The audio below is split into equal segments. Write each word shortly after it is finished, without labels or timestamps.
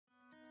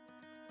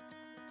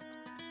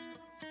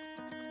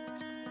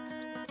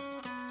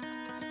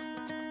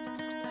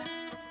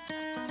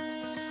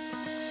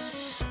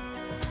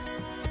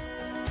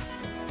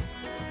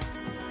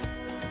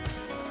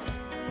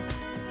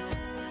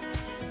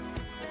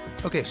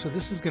Okay, so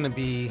this is going to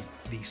be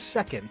the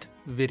second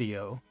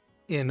video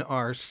in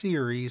our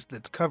series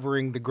that's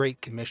covering the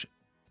Great Commission.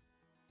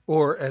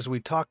 Or, as we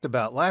talked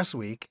about last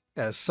week,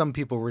 as some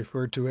people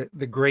refer to it,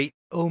 the Great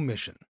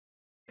Omission.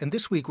 And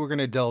this week we're going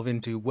to delve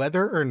into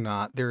whether or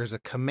not there is a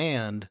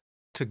command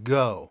to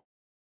go.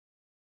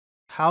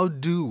 How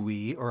do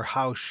we, or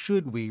how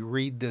should we,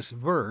 read this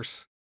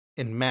verse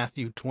in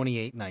Matthew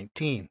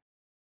 28:19?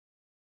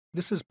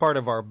 This is part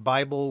of our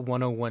Bible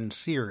 101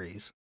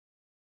 series.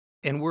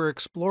 And we're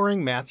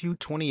exploring Matthew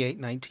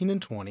 28:19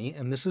 and 20,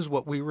 and this is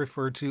what we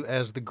refer to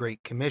as the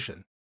Great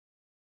Commission.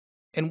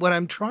 And what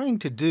I'm trying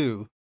to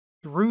do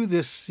through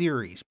this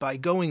series, by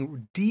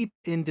going deep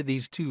into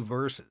these two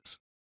verses,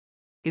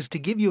 is to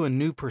give you a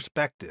new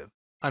perspective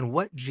on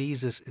what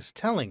Jesus is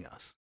telling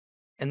us,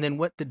 and then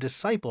what the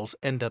disciples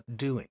end up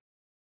doing.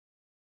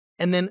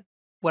 And then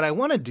what I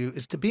want to do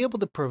is to be able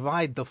to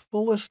provide the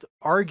fullest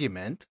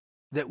argument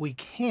that we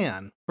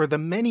can for the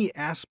many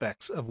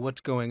aspects of what's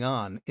going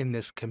on in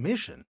this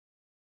commission.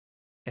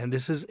 And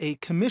this is a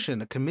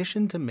commission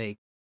to make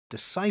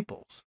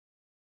disciples.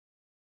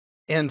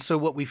 And so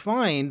what we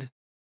find,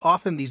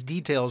 often these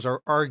details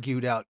are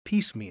argued out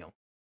piecemeal.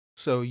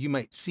 So you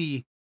might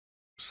see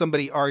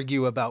somebody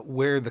argue about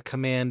where the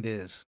command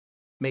is,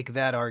 make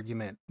that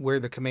argument, where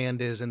the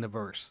command is in the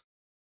verse.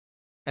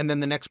 And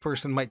then the next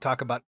person might talk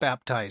about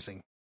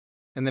baptizing.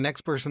 And the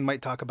next person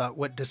might talk about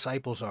what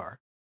disciples are.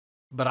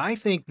 But I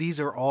think these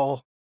are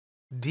all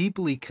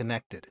deeply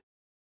connected.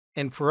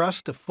 And for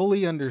us to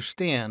fully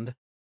understand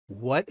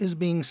what is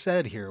being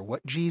said here,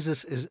 what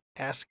Jesus is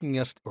asking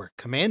us or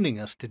commanding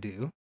us to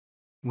do,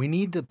 we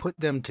need to put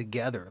them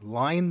together,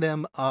 line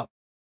them up.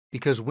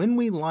 Because when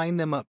we line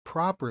them up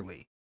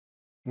properly,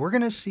 we're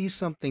going to see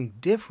something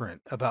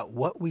different about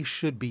what we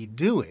should be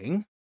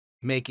doing,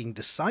 making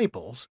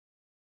disciples.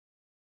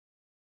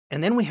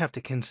 And then we have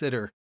to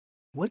consider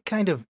what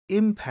kind of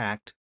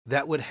impact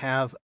that would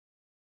have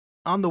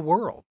on the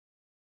world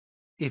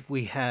if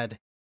we had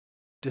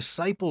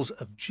disciples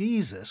of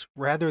Jesus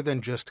rather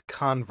than just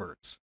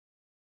converts.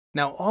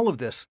 Now, all of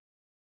this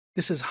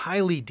is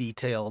highly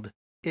detailed.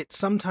 It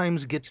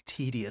sometimes gets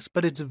tedious,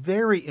 but it's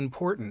very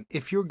important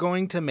if you're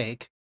going to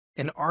make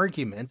an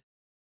argument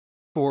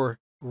for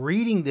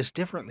reading this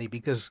differently,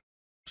 because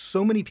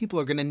so many people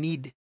are going to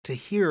need to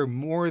hear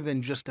more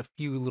than just a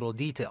few little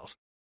details.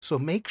 So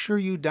make sure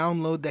you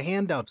download the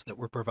handouts that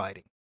we're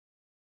providing,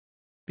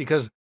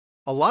 because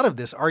a lot of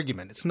this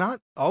argument, it's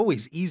not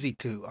always easy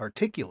to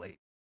articulate.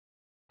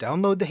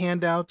 Download the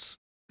handouts.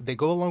 They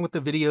go along with the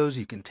videos.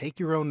 You can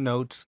take your own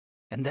notes,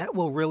 and that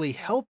will really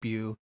help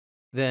you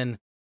then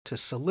to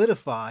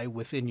solidify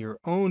within your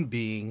own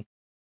being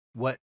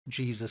what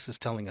Jesus is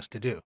telling us to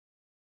do.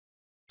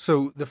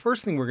 So the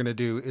first thing we're going to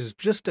do is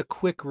just a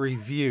quick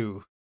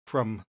review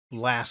from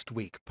last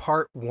week,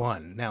 part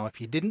 1. Now,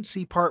 if you didn't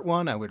see part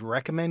 1, I would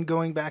recommend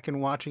going back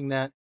and watching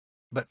that.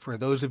 But for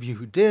those of you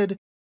who did,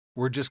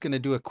 we're just going to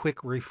do a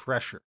quick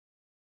refresher.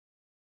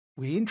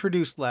 We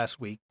introduced last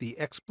week the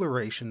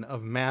exploration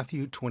of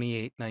Matthew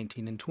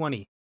 28:19 and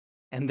 20,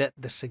 and that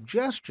the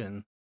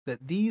suggestion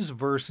that these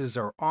verses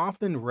are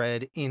often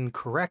read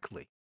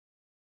incorrectly,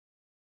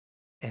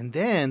 and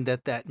then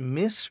that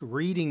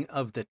misreading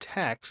of the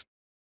text,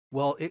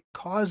 well, it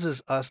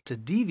causes us to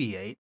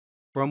deviate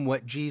from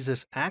what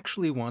Jesus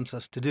actually wants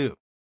us to do.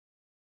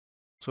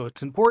 So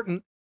it's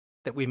important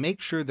that we make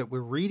sure that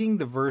we're reading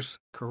the verse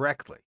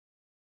correctly.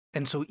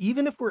 And so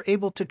even if we're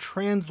able to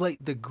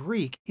translate the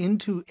Greek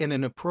into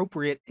an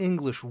appropriate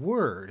English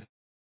word,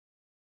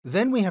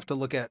 then we have to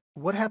look at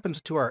what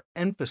happens to our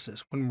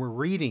emphasis when we're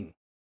reading.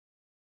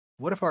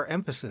 What if our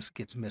emphasis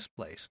gets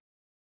misplaced?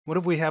 What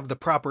if we have the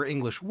proper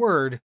English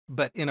word,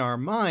 but in our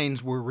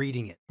minds we're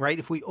reading it, right?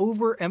 If we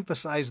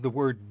overemphasize the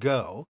word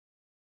go,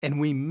 and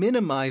we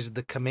minimize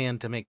the command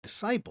to make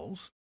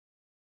disciples,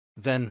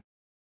 then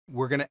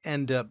we're going to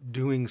end up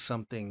doing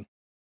something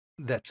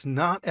that's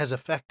not as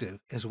effective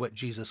as what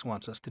Jesus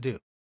wants us to do.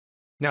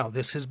 Now,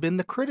 this has been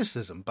the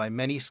criticism by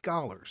many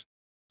scholars.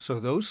 So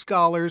those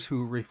scholars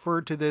who refer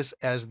to this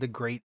as the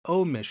Great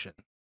Omission.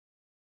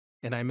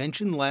 And I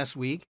mentioned last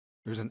week,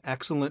 there's an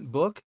excellent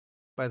book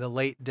by the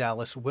late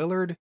Dallas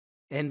Willard,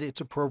 and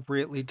it's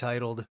appropriately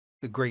titled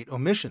The Great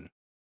Omission.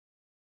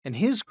 And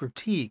his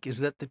critique is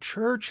that the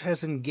church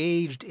has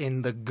engaged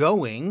in the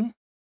going,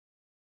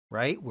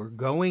 right? We're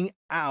going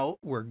out,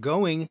 we're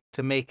going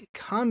to make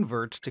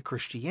converts to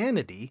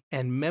Christianity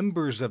and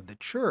members of the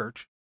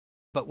church,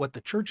 but what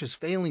the church is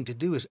failing to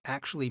do is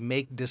actually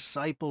make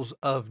disciples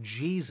of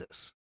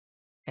Jesus.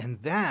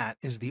 And that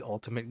is the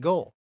ultimate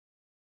goal.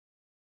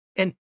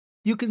 And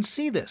you can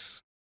see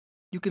this.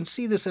 You can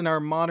see this in our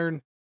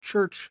modern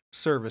church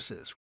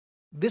services.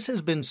 This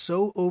has been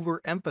so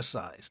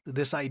overemphasized,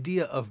 this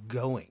idea of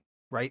going,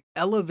 right?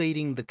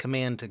 Elevating the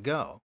command to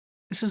go.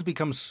 This has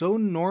become so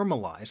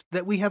normalized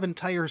that we have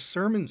entire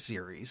sermon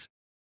series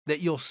that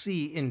you'll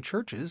see in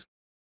churches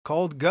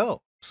called Go.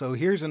 So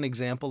here's an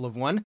example of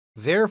one.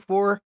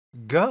 Therefore,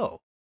 go.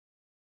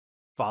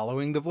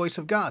 Following the voice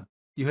of God.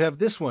 You have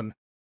this one.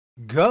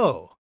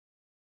 Go.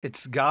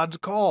 It's God's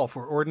call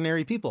for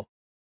ordinary people.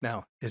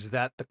 Now, is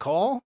that the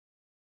call?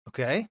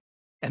 Okay.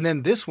 And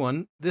then this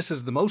one, this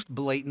is the most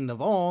blatant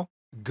of all.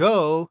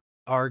 Go,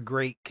 our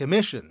Great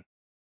Commission.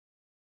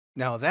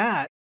 Now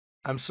that,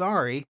 I'm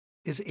sorry,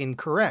 is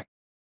incorrect.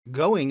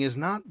 Going is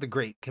not the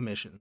Great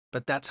Commission,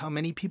 but that's how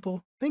many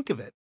people think of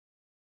it.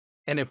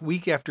 And if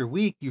week after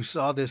week you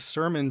saw this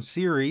sermon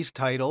series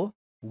title,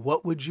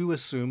 what would you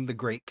assume the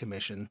Great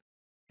Commission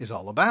is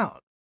all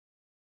about?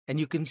 And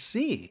you can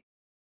see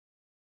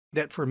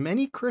that for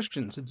many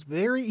Christians, it's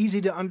very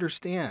easy to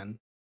understand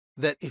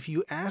that if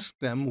you ask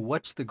them,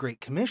 what's the Great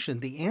Commission,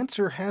 the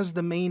answer has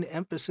the main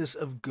emphasis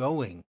of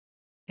going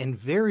and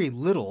very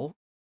little,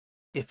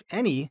 if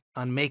any,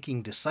 on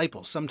making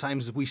disciples.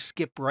 Sometimes we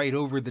skip right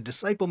over the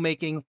disciple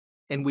making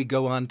and we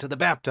go on to the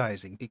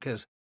baptizing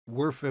because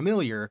we're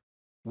familiar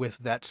with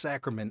that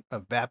sacrament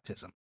of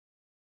baptism.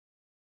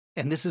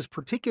 And this is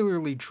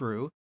particularly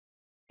true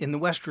in the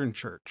Western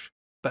Church,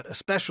 but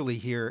especially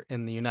here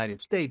in the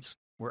United States,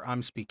 where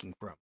I'm speaking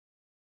from.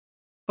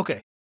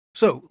 Okay,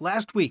 so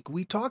last week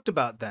we talked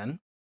about then,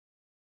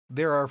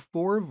 there are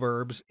 4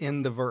 verbs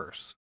in the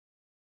verse,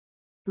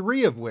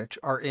 3 of which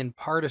are in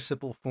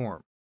participle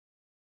form.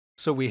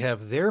 So we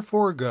have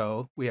therefore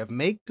go, we have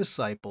make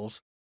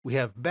disciples, we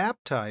have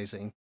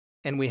baptizing,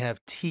 and we have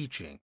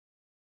teaching.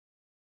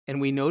 And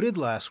we noted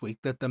last week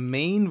that the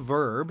main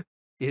verb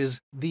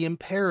is the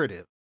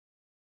imperative.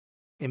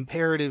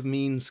 Imperative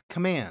means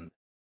command.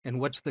 And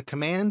what's the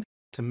command?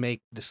 To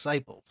make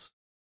disciples.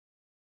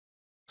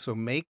 So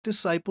make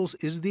disciples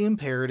is the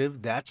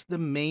imperative. That's the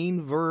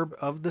main verb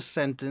of the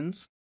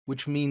sentence,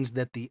 which means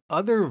that the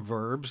other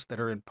verbs that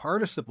are in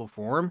participle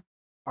form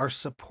are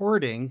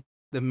supporting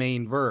the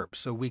main verb.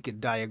 So we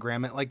could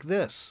diagram it like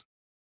this.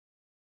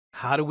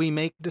 How do we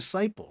make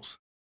disciples?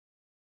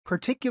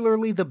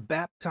 Particularly the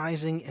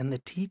baptizing and the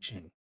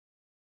teaching.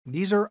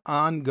 These are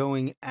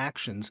ongoing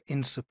actions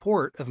in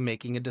support of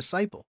making a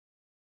disciple.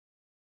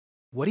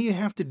 What do you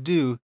have to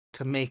do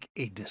to make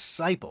a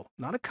disciple?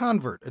 Not a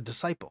convert, a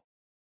disciple.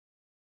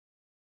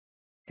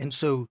 And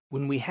so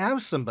when we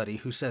have somebody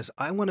who says,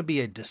 I want to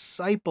be a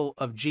disciple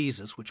of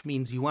Jesus, which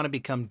means you want to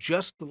become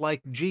just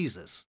like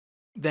Jesus,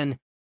 then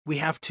we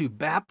have to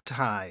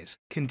baptize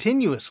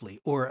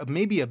continuously, or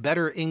maybe a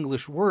better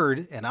English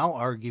word, and I'll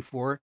argue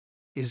for,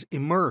 is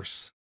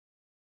immerse.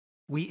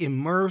 We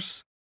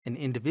immerse an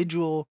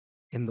individual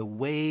in the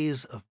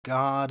ways of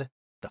God,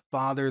 the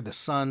Father, the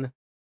Son,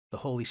 the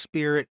Holy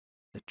Spirit,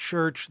 the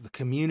church, the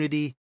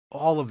community,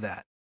 all of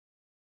that.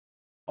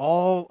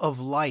 All of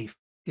life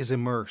is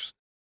immersed.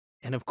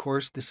 And of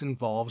course, this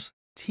involves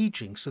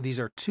teaching. So these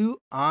are 2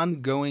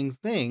 ongoing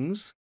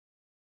things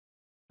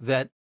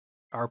that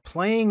are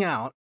playing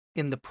out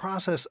in the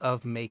process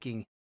of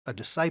making a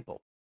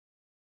disciple.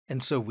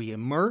 And so we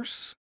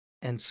immerse,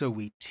 and so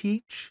we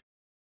teach,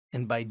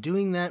 and by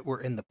doing that,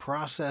 we're in the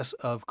process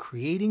of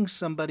creating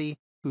somebody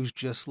who's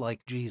just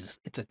like Jesus.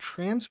 It's a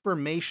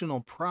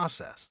transformational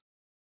process.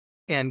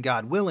 And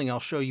God willing, I'll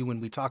show you when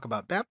we talk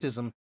about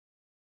baptism,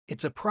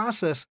 it's a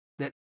process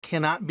that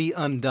cannot be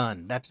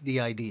undone. That's the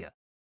idea.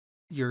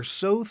 You're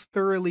so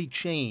thoroughly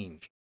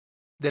changed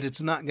that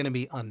it's not going to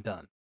be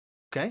undone.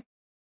 Okay?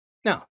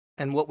 Now,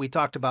 and what we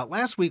talked about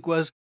last week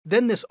was,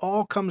 then this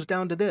all comes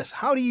down to this.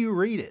 How do you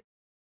read it?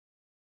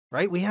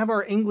 Right? We have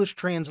our English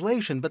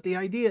translation, but the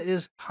idea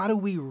is, how do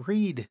we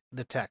read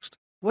the text?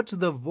 What's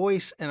the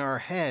voice in our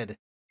head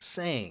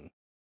saying?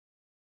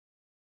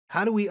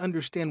 How do we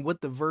understand what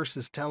the verse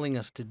is telling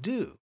us to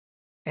do?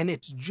 And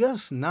it's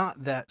just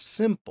not that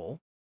simple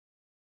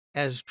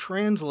as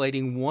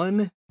translating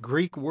one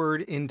Greek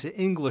word into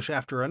English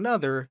after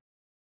another,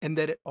 and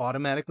that it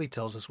automatically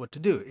tells us what to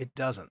do. It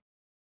doesn't.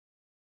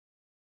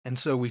 And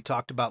so we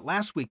talked about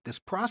last week this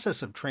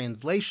process of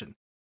translation.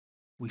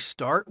 We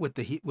start with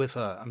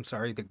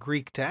the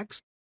Greek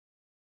text.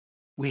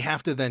 We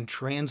have to then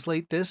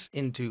translate this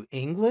into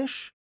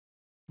English,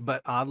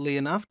 but oddly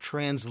enough,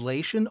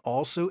 translation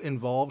also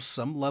involves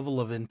some level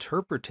of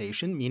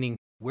interpretation, meaning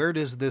where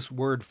does this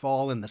word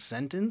fall in the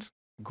sentence,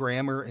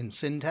 grammar and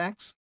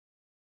syntax.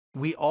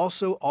 We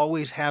also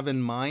always have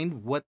in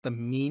mind what the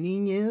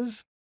meaning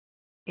is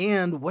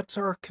and what's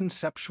our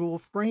conceptual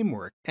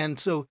framework. And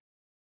so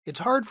it's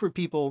hard for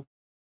people,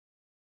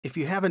 if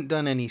you haven't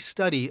done any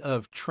study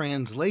of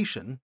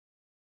translation,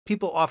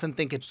 people often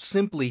think it's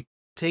simply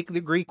take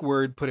the Greek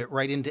word, put it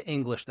right into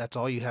English. That's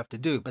all you have to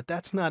do. But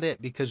that's not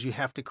it, because you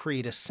have to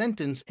create a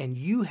sentence and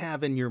you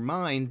have in your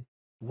mind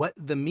what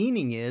the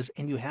meaning is,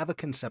 and you have a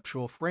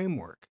conceptual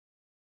framework.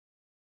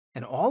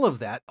 And all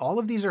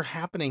of these are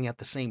happening at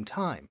the same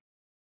time.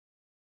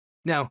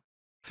 Now,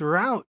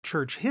 throughout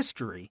church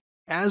history,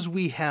 as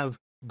we have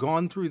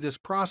gone through this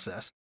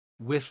process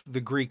with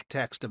the Greek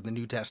text of the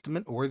New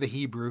Testament or the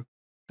Hebrew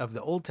of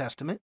the Old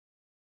Testament,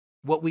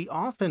 what we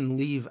often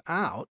leave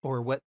out,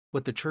 or what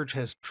the church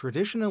has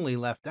traditionally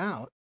left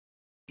out,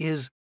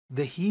 is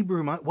the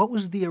Hebrew mind. What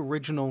was the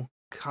original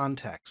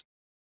context?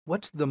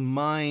 What's the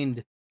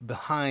mind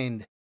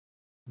behind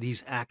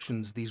these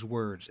actions, these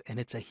words? And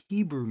it's a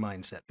Hebrew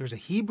mindset. There's a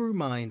Hebrew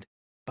mind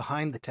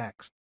behind the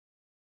text.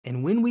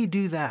 And when we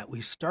do that,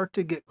 we start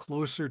to get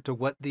closer to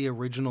what the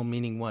original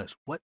meaning was.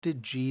 What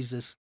did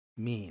Jesus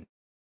mean?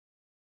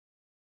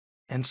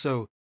 And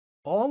so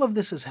all of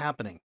this is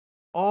happening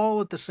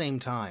all at the same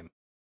time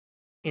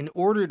in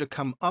order to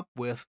come up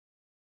with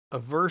a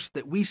verse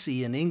that we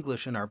see in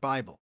English in our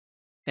Bible.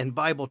 And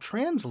Bible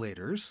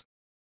translators,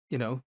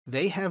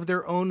 they have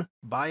their own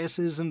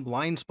biases and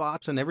blind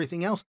spots and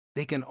everything else.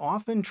 They can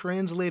often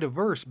translate a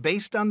verse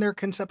based on their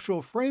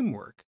conceptual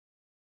framework.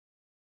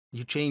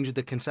 You change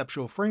the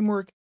conceptual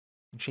framework,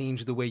 you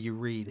change the way you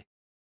read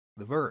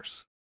the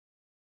verse.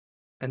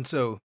 And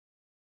so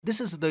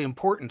this is the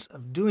importance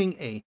of doing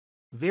a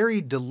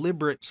very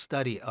deliberate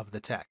study of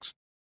the text.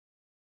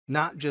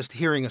 Not just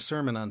hearing a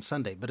sermon on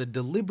Sunday, but a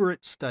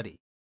deliberate study.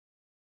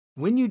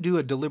 When you do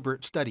a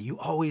deliberate study, you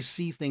always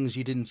see things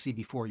you didn't see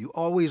before. You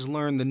always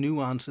learn the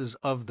nuances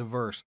of the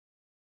verse,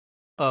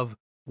 of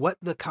what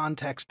the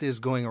context is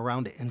going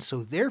around it. And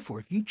so therefore,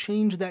 if you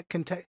change that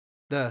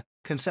the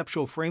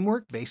conceptual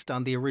framework based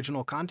on the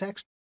original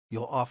context,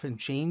 you'll often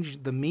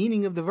change the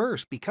meaning of the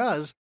verse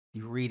because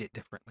you read it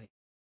differently.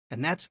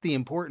 And that's the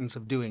importance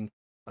of doing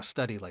a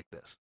study like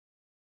this.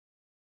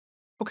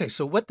 Okay,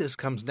 so what this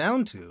comes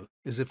down to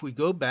is if we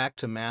go back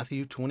to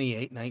Matthew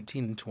 28,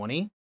 19, and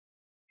 20,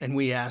 and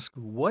we ask,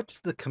 what's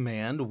the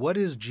command? What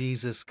is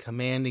Jesus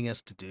commanding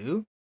us to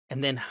do?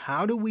 And then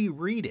how do we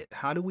read it?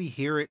 How do we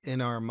hear it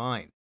in our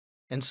mind?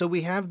 And so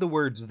we have the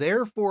words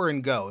therefore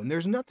and go, and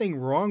there's nothing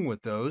wrong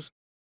with those.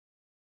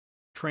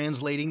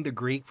 Translating the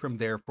Greek from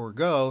therefore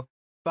go,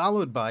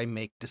 followed by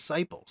make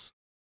disciples.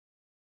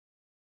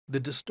 The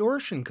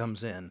distortion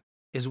comes in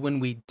is when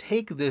we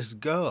take this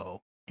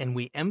go and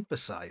we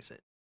emphasize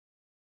it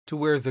to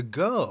where the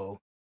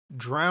go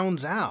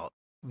drowns out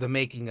the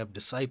making of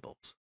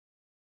disciples.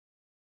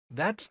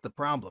 That's the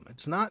problem.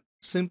 It's not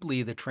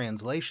simply the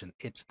translation.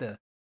 It's the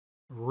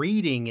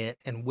reading it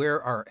and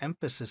where our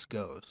emphasis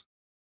goes.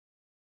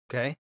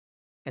 Okay?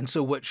 And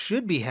so what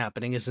should be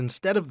happening is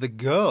instead of the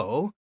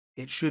go,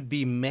 it should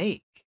be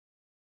make.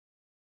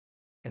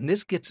 And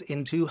this gets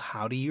into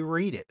how do you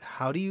read it?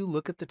 How do you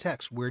look at the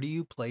text? Where do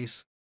you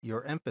place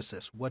your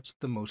emphasis? What's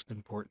the most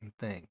important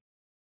thing?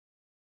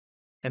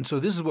 And so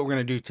this is what we're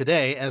going to do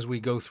today. As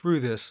we go through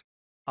this,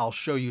 I'll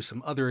show you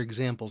some other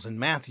examples in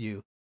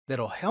Matthew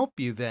that'll help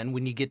you then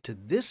when you get to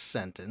this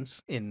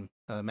sentence in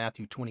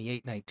Matthew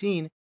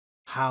 28:19,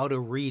 how to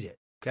read it,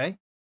 okay?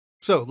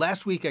 So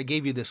last week I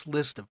gave you this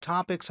list of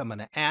topics. I'm going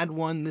to add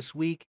one this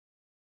week.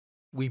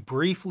 We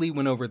briefly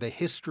went over the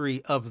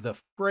history of the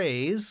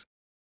phrase,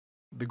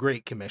 the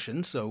Great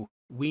Commission. So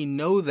we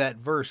know that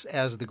verse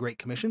as the Great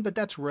Commission, but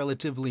that's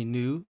relatively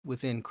new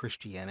within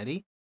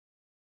Christianity.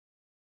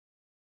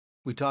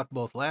 We talked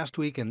both last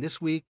week and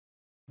this week.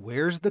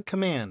 Where's the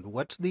command?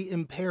 What's the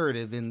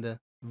imperative in the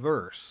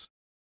verse?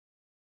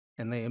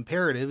 And the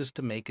imperative is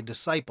to make a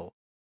disciple.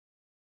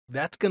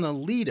 That's going to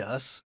lead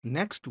us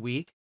next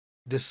week,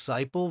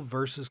 disciple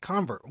versus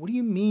convert. What do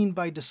you mean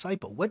by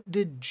disciple? What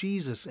did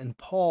Jesus and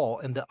Paul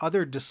and the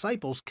other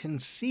disciples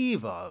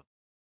conceive of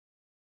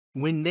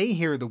when they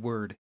hear the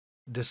word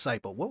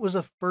disciple? What was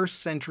a first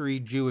century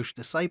Jewish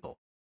disciple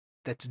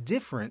that's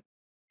different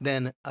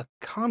than a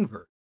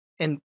convert?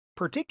 And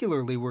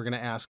particularly, we're going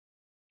to ask,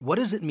 what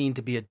does it mean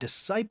to be a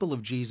disciple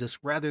of Jesus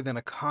rather than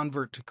a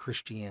convert to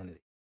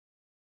Christianity?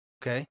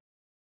 Okay?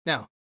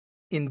 Now,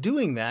 in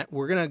doing that,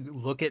 we're going to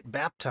look at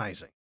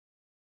baptizing.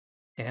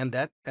 And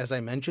that, as I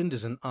mentioned,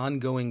 is an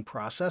ongoing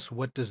process.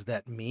 What does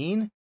that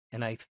mean?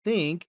 And I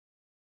think,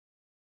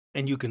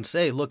 and you can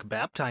say, look,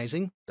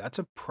 baptizing, that's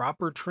a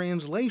proper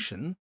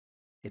translation.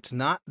 It's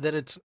not that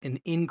it's an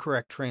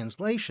incorrect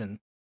translation.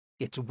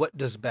 It's what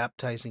does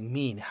baptizing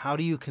mean? How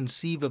do you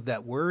conceive of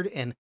that word?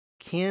 And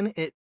can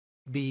it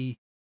be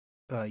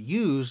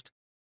used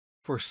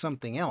for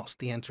something else?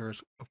 The answer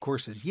is, of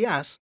course, is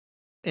yes.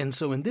 And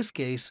so in this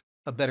case,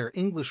 a better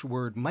English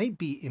word might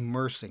be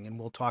immersing, and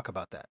we'll talk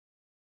about that.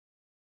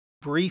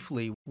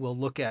 Briefly, we'll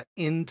look at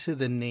into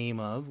the name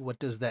of. What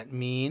does that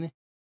mean?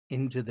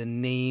 Into the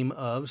name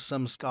of.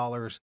 Some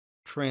scholars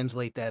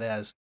translate that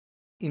as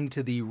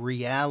into the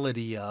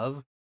reality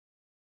of.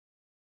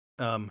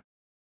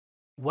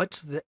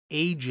 What's the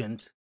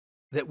agent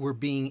that we're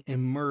being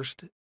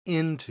immersed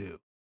into?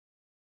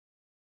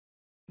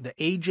 The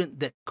agent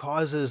that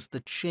causes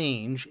the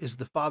change is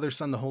the Father,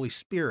 Son, the Holy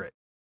Spirit.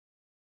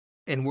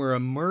 And we're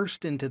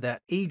immersed into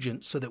that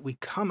agent so that we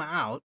come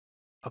out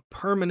a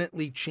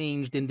permanently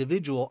changed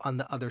individual on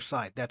the other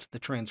side. That's the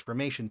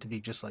transformation, to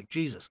be just like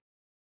Jesus.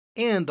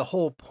 And the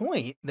whole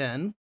point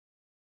then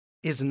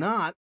is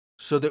not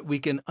so that we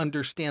can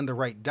understand the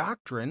right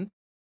doctrine.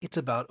 It's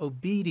about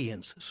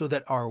obedience so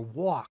that our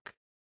walk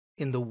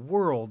in the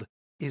world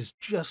is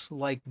just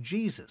like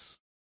Jesus.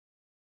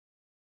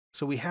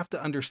 So we have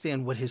to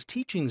understand what his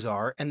teachings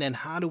are, and then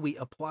how do we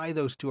apply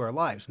those to our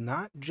lives,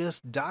 not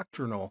just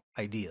doctrinal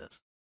ideas.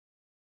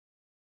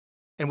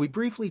 And we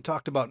briefly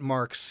talked about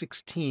Mark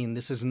 16.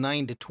 This is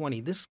 9 to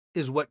 20. This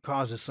is what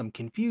causes some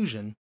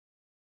confusion,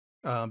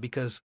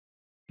 because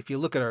if you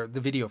look at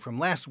the video from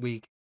last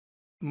week,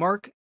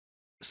 Mark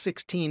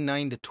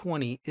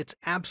 16:9-20, it's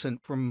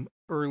absent from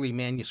early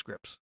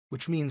manuscripts,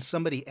 which means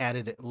somebody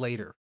added it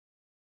later.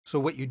 So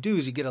what you do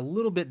is you get a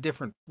little bit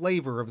different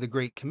flavor of the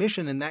Great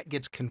Commission, and that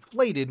gets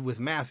conflated with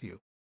Matthew.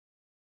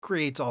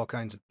 Creates all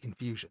kinds of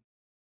confusion.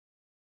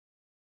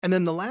 And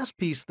then the last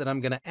piece that I'm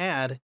going to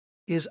add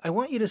is I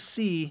want you to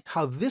see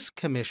how this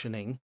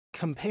commissioning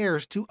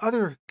compares to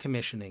other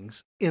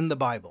commissionings in the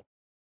Bible.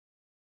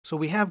 So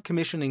we have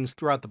commissionings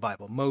throughout the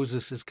Bible.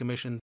 Moses is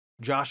commissioned,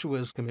 Joshua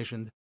is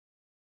commissioned,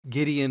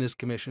 Gideon is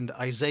commissioned,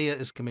 Isaiah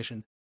is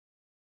commissioned.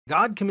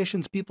 God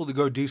commissions people to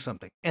go do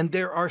something, and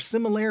there are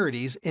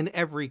similarities in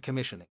every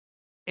commissioning,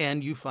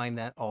 and you find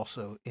that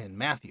also in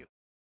Matthew.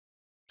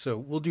 So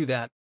we'll do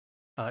that.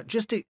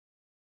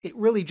 It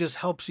really just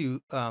helps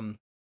you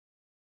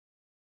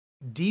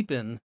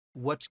deepen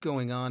what's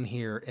going on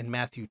here in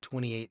Matthew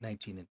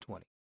 28:19 and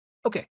 20.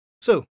 Okay,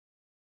 so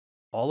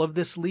all of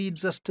this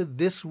leads us to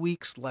this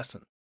week's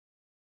lesson.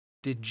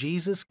 Did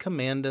Jesus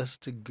command us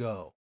to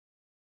go?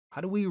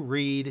 How do we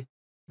read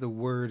the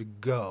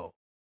word go?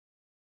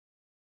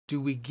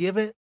 Do we give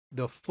it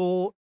the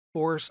full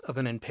force of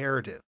an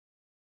imperative?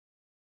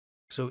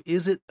 So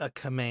is it a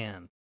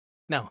command?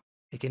 Now,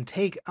 it can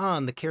take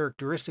on the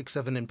characteristics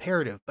of an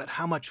imperative, but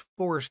how much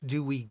force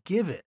do we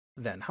give it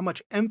then? How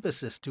much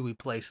emphasis do we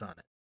place on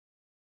it?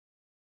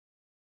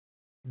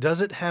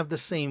 Does it have the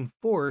same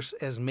force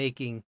as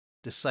making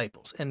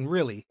disciples? And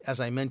really,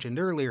 as I mentioned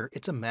earlier,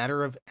 it's a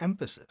matter of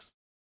emphasis,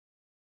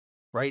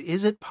 right?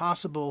 Is it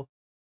possible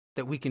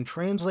that we can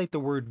translate the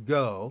word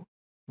go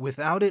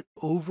without it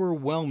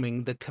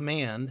overwhelming the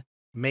command,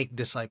 make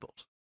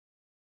disciples?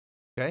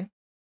 Okay?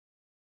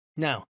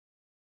 Now,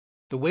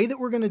 the way that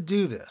we're going to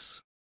do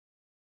this,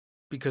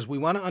 because we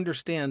want to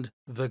understand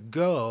the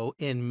go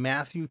in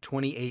Matthew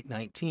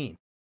 28:19,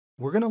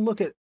 we're going to look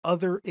at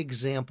other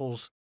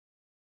examples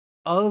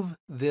of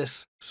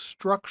this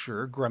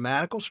structure,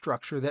 grammatical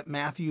structure that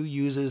Matthew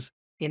uses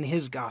in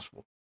his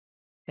gospel.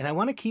 And I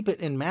want to keep it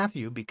in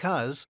Matthew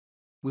because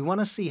we want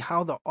to see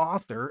how the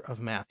author of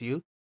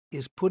Matthew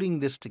is putting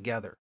this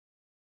together.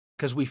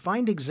 Because we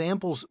find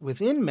examples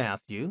within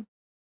Matthew,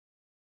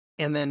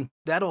 and then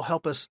that'll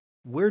help us.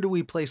 Where do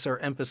we place our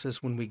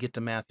emphasis when we get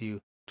to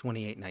Matthew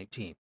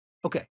 28:19?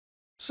 Okay,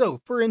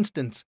 so for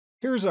instance,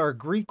 here's our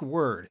Greek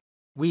word.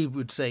 We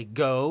would say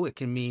go. It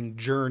can mean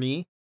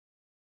journey.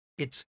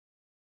 It's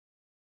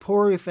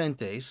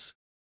poreuthentes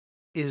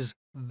is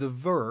the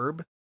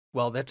verb.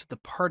 Well, that's the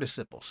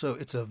participle. So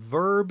it's a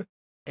verb,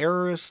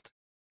 aorist,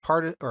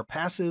 or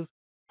passive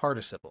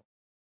participle.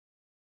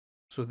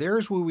 So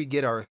there's where we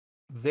get our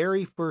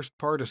very first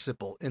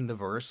participle in the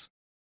verse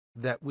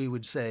that we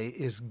would say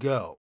is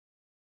go.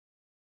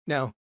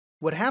 Now,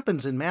 what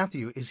happens in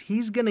Matthew is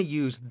he's going to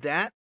use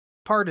that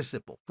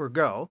participle for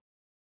go.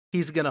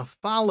 He's going to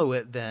follow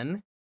it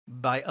then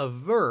by a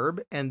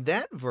verb, and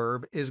that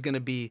verb is going to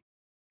be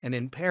an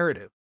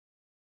imperative.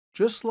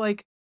 Just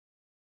like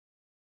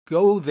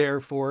go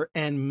therefore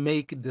and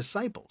make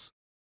disciples.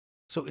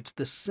 So it's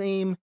the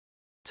same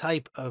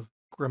type of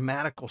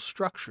grammatical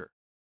structure.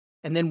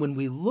 And then when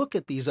we look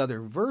at these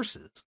other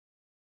verses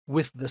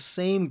with the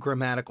same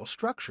grammatical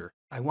structure,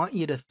 I want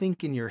you to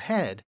think in your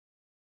head,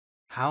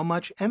 how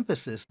much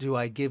emphasis do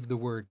I give the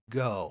word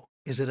go?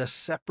 Is it a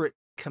separate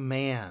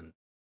command?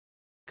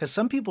 Because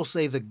some people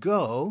say the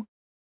go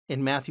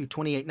in Matthew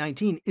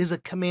 28:19 is a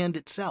command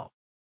itself.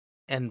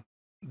 And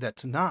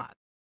that's not.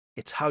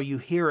 It's how you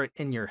hear it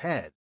in your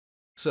head.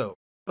 So,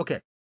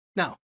 okay.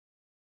 Now,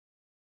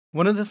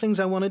 one of the things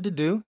I wanted to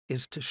do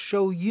is to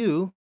show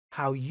you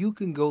how you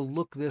can go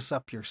look this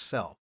up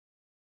yourself.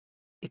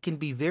 It can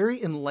be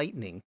very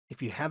enlightening,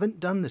 if you haven't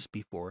done this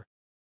before,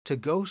 to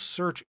go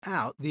search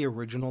out the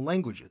original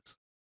languages.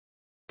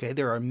 Okay,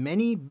 there are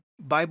many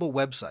Bible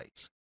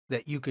websites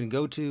that you can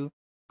go to.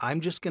 I'm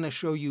just going to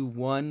show you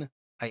one.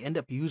 I end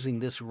up using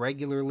this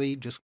regularly,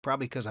 just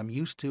probably because I'm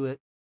used to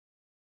it.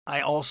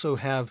 I also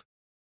have,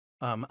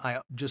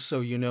 just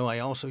so you know, I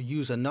also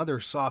use another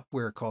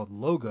software called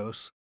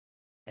Logos,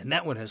 and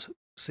that one is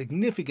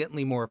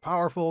significantly more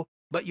powerful,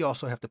 but you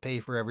also have to pay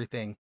for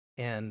everything,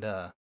 and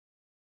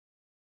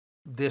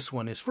this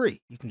one is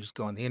free. You can just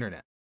go on the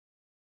internet.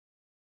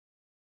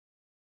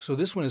 So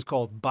this one is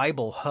called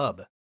Bible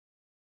Hub.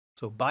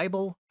 So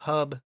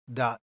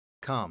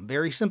BibleHub.com.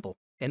 Very simple.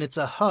 And it's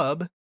a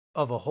hub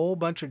of a whole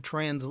bunch of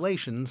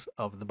translations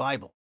of the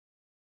Bible.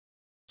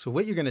 So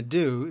what you're going to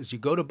do is you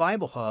go to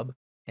Bible Hub,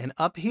 and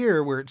up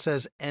here where it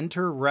says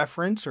enter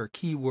reference or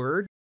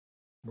keyword,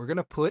 we're going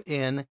to put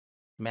in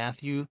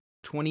Matthew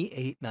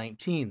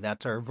 28:19.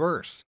 That's our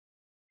verse.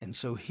 And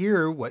so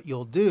here what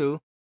you'll do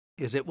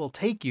is it will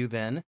take you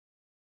then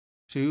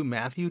to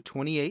Matthew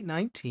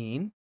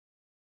 28:19.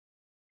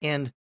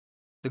 And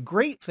the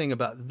great thing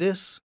about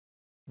this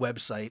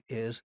website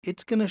is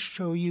it's going to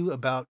show you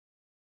about,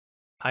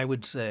 I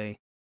would say,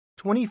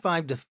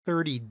 25 to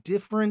 30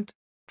 different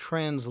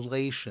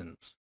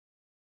translations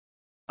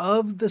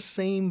of the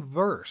same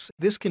verse.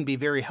 This can be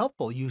very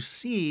helpful. You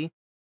see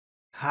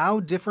how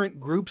different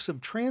groups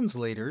of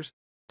translators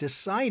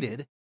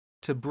decided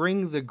to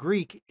bring the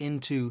Greek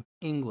into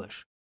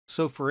English.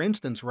 So for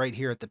instance, right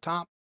here at the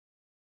top,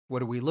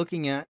 what are we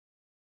looking at?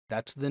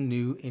 That's the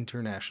New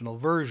International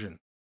Version.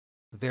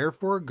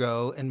 Therefore,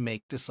 go and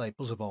make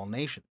disciples of all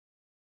nations.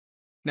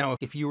 Now,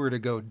 if you were to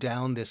go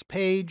down this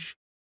page,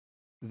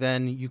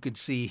 then you could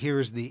see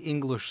here's the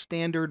English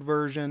Standard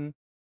Version.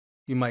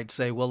 You might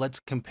say, well, let's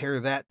compare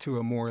that to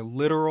a more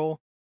literal,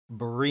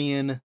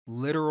 Berean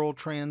literal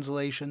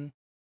translation.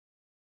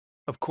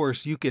 Of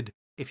course, you could,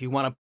 if you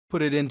want to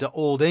put it into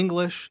Old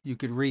English, you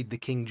could read the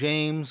King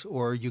James,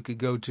 or you could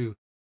go to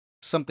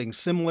something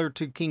similar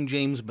to King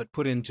James, but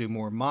put into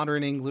more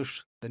modern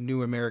English, the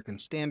New American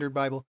Standard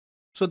Bible.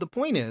 So the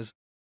point is,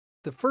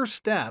 the first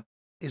step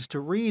is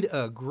to read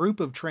a group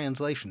of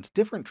translations,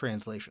 different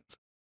translations,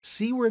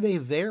 see where they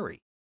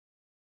vary.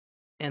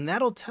 And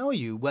that'll tell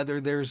you whether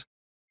there's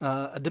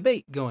a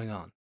debate going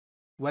on,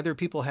 whether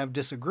people have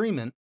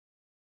disagreement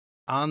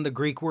on the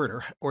Greek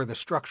word or the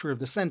structure of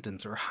the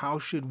sentence, or how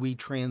should we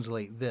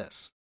translate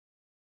this.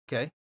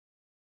 Okay?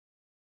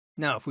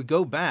 Now, if we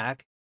go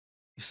back,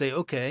 you say,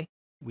 okay,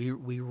 we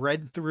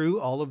read through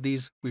all of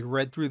these, we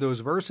read through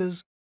those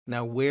verses.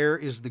 Now, where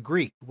is the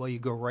Greek? Well, you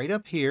go right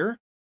up here.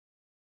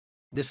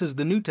 This is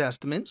the New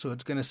Testament, so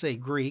it's going to say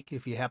Greek.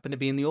 If you happen to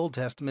be in the Old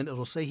Testament,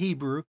 it'll say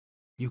Hebrew.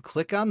 You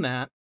click on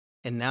that,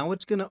 and now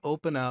it's going to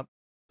open up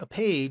a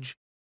page,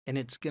 and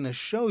it's going to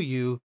show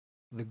you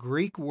the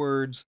Greek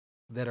words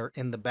that are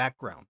in the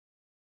background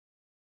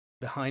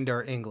behind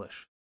our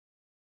English.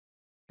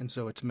 And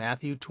so it's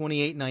Matthew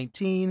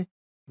 28:19.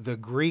 The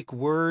Greek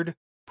word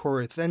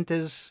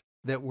porithentes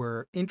that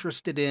we're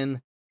interested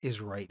in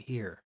is right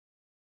here.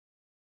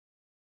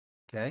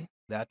 Okay,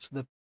 that's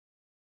the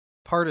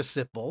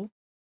participle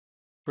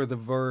for the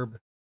verb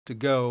to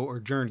go or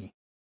journey.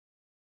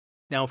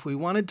 Now, if we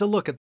wanted to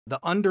look at the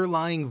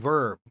underlying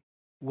verb,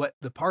 what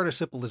the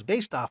participle is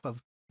based off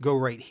of, go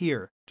right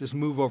here. Just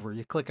move over.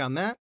 You click on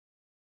that,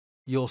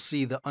 you'll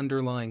see the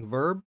underlying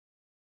verb.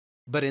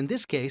 But in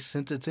this case,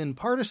 since it's in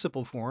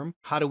participle form,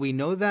 how do we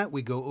know that?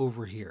 We go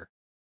over here.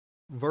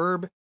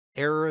 Verb,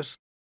 aorist,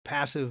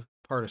 passive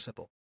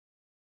participle.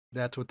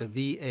 That's what the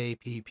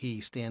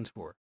VAPP stands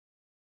for.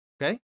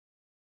 Okay?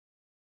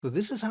 So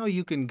this is how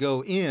you can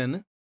go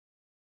in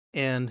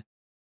and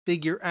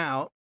figure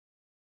out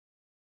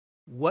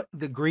what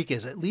the Greek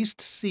is, at least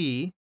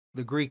see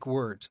the Greek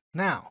words.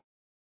 Now,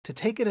 to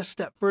take it a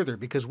step further,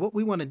 because what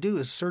we want to do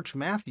is search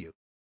Matthew.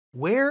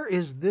 Where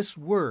is this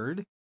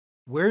word?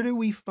 Where do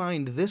we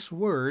find this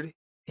word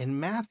in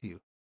Matthew?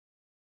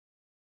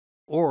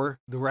 Or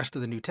the rest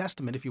of the New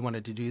Testament, if you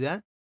wanted to do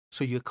that.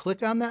 So you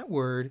click on that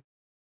word.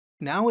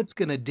 Now it's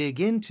going to dig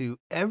into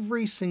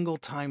every single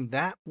time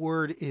that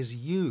word is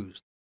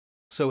used.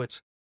 So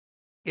it's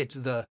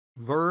the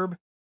verb,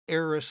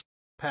 aorist,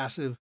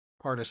 passive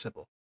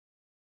participle.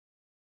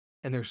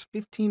 And there's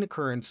 15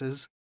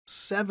 occurrences,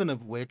 7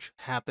 of which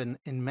happen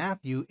in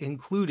Matthew,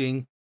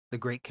 including the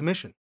Great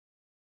Commission.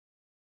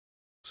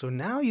 So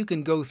now you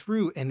can go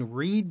through and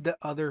read the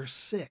other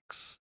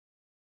 6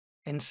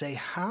 and say,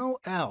 how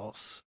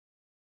else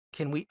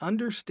can we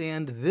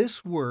understand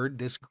this word,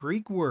 this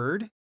Greek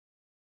word,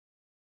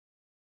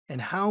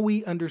 and how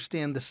we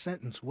understand the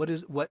sentence? What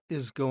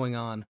is going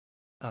on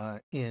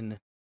in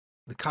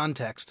the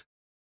context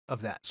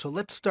of that? So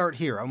let's start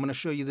here. I'm going to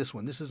show you this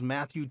one. This is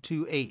Matthew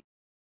 2:8.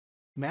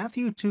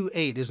 Matthew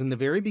 2:8 is in the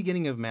very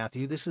beginning of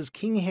Matthew. This is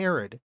King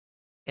Herod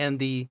and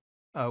the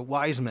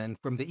wise men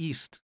from the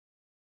east.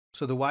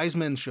 So the wise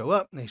men show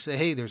up and they say,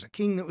 hey, there's a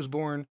king that was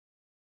born.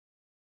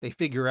 They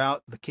figure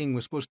out the king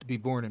was supposed to be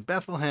born in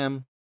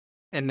Bethlehem.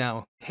 And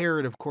now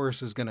Herod, of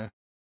course, he's going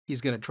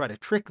to try to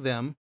trick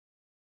them.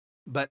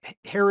 But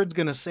Herod's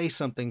going to say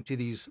something to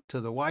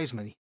the wise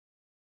men.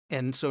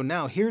 And so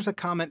now here's a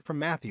comment from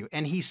Matthew.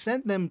 And he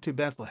sent them to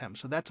Bethlehem.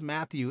 So that's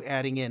Matthew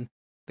adding in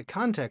the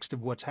context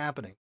of what's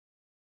happening.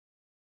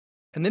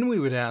 And then we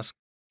would ask,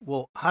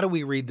 well, how do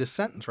we read this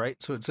sentence, right?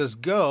 So it says,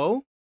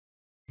 go.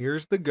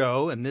 Here's the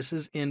go, and this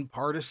is in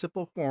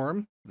participle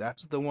form.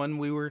 That's the one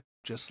we were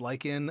just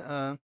like in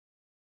the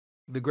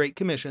Great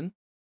Commission.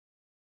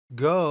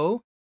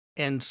 Go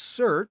and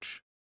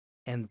search,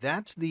 and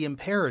that's the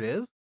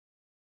imperative,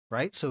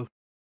 right? So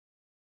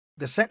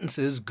the sentence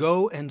is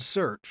go and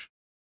search.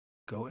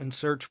 Go and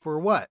search for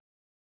what?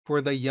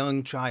 For the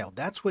young child.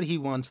 That's what he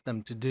wants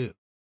them to do.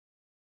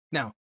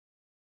 Now,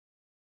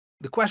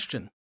 the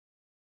question,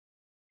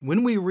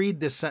 when we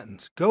read this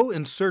sentence, go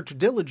and search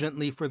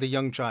diligently for the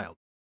young child.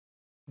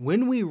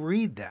 When we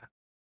read that,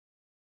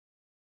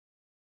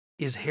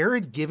 is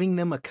Herod giving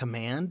them a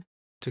command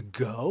to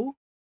go?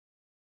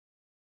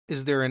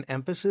 Is there an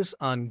emphasis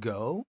on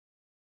go?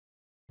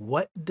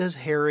 What does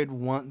Herod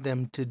want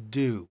them to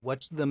do?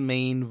 What's the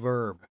main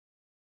verb?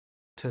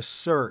 To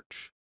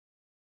search.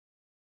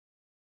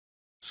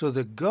 So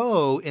the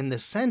go in the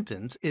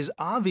sentence is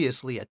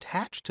obviously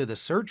attached to the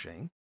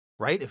searching,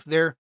 right? If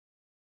they're,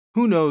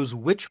 who knows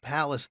which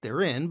palace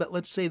they're in, but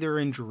let's say they're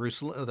in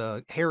Jerusalem,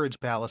 the Herod's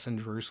palace in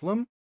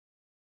Jerusalem.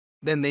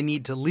 Then they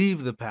need to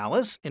leave the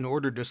palace in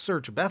order to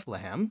search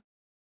Bethlehem.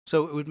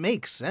 So it would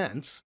make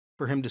sense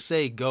for him to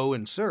say, go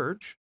and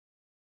search.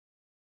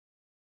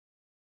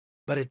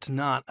 but it's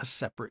not a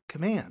separate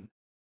command.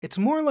 It's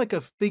more like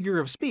a figure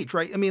of speech,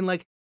 right? I mean,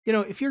 like,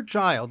 if your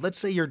child, let's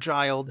say your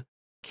child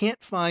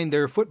can't find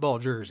their football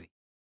jersey,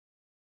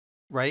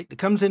 right? It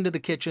comes into the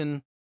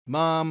kitchen,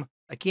 Mom,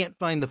 I can't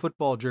find the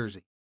football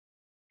jersey.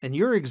 And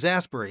you're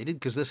exasperated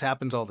because this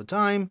happens all the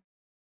time.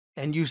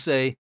 And you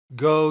say,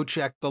 go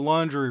check the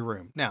laundry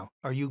room. Now,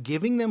 are you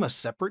giving them a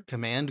separate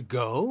command,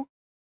 go?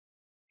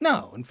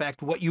 No. In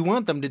fact, what you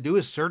want them to do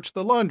is search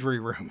the laundry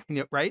room,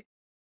 right?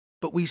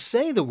 But we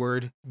say the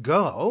word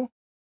go.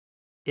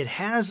 It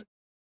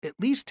at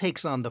least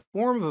takes on the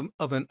form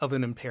of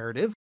an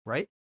imperative,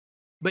 right?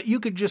 But you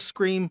could just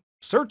scream,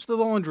 search the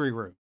laundry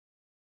room.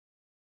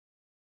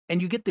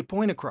 And you get the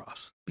point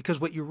across, because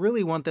what you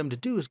really want them to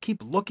do is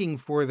keep looking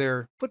for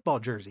their football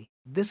jersey.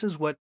 This is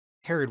what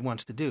Herod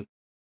wants to do.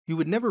 You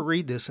would never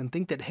read this and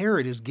think that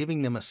Herod is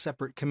giving them a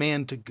separate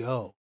command to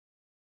go.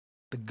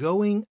 The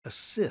going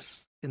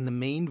assists in the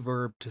main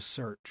verb to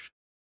search.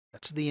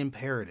 That's the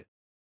imperative,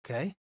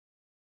 okay?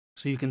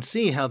 So you can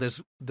see how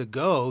the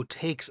go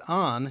takes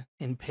on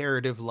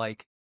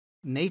imperative-like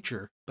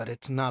nature, but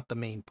it's not the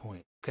main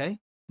point, okay?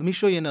 Let me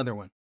show you another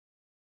one,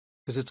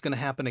 because it's going to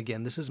happen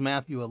again. This is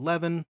Matthew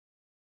 11,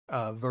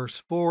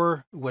 verse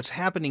 4. What's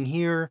happening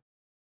here,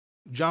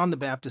 John the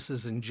Baptist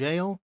is in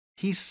jail.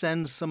 He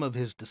sends some of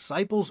his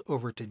disciples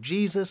over to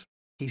Jesus.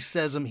 He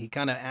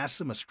kind of asks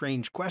him a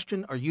strange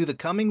question. Are you the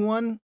coming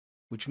one?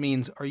 Which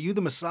means, are you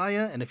the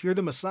Messiah? And if you're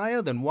the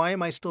Messiah, then why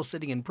am I still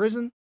sitting in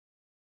prison?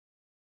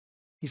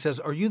 He says,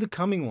 are you the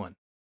coming one?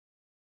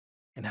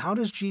 And how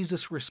does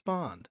Jesus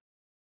respond?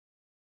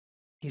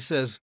 He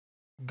says,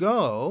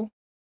 go.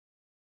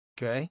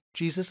 Okay.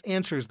 Jesus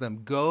answers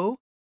them, go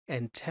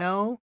and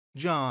tell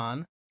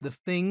John the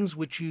things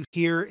which you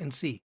hear and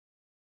see.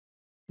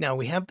 Now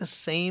we have the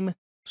same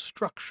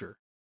structure.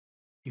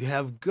 You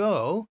have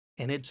go,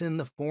 and it's in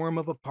the form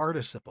of a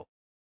participle.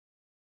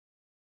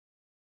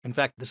 In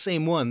fact, the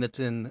same one that's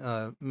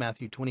in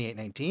Matthew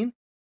 28:19.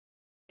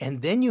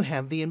 And then you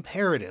have the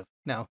imperative.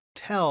 Now,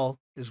 tell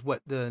is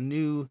what the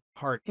New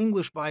Heart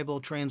English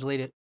Bible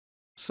translated.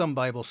 Some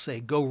Bibles say,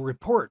 go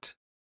report.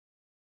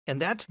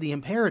 And that's the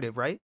imperative,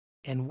 right?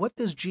 And what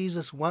does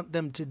Jesus want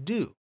them to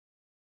do?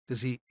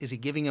 Is he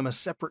giving them a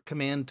separate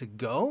command to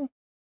go?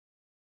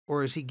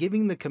 Or is he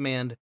giving the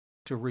command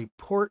to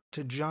report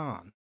to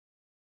John?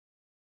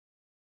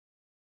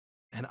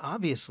 And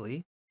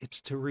obviously, it's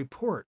to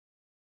report.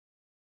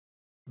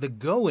 The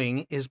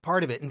going is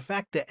part of it. In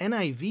fact, the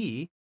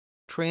NIV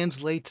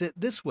translates it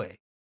this way.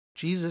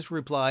 Jesus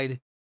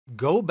replied,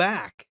 go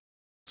back.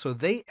 So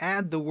they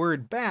add the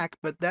word back,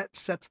 but that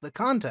sets the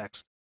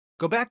context.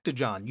 Go back to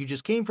John. You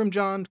just came from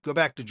John, go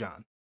back to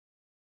John.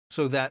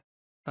 So that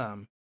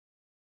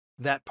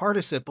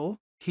participle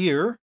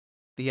here,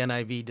 the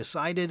NIV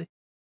decided,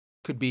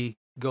 could be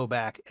go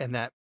back, and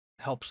that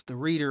helps the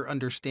reader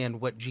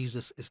understand what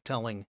Jesus is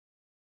telling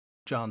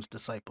John's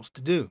disciples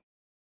to do.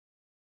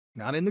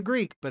 Not in the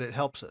Greek, but it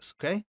helps us,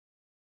 okay?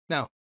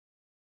 Now,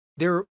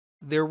 there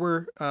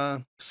were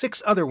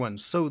 6 other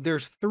ones, so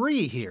there's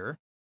 3 here.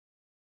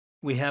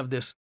 We have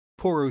this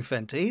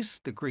poruthentes,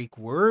 the Greek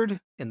word,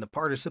 in the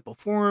participle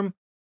form,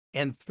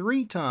 and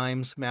 3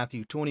 times,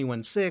 Matthew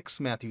 21:6,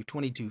 Matthew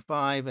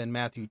 22:5, and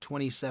Matthew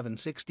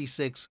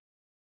 27:66,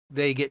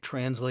 they get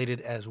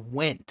translated as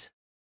went.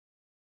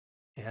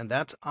 And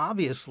that's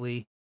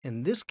obviously,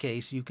 in this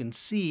case, you can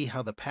see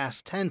how the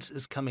past tense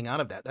is coming out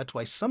of that. That's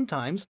why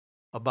sometimes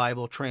a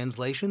Bible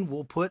translation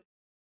will put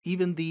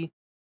even the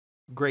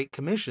Great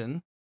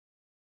Commission,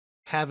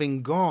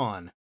 having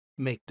gone,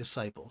 make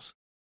disciples,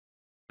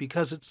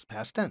 because it's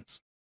past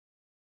tense.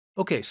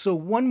 Okay, so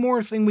one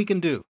more thing we can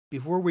do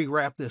before we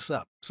wrap this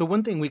up. So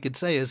one thing we could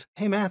say is,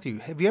 hey, Matthew,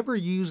 have you ever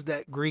used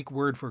that Greek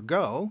word for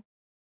go?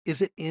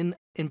 Is it in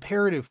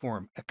imperative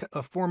form,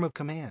 a form of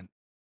command?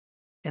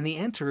 And the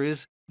answer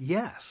is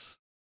yes.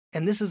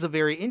 And this is a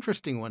very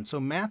interesting one. So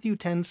Matthew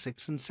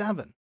 10:6 and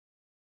 7.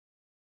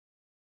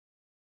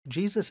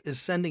 Jesus is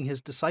sending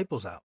his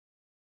disciples out.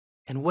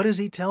 And what does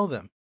he tell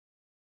them?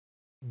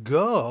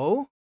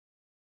 Go.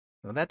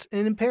 Well, that's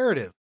an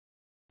imperative.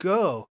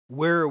 Go.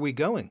 Where are we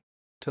going?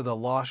 To the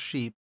lost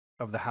sheep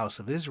of the house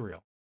of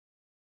Israel.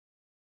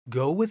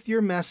 Go with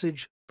your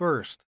message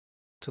first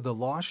to the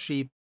lost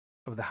sheep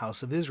of the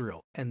house of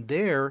Israel. And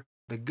there,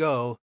 the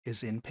go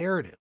is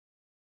imperative.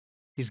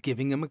 He's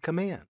giving them a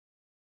command.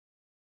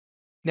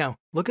 Now,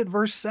 look at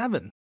verse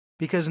 7,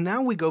 because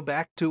now we go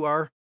back to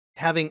our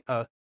having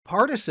a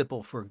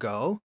participle for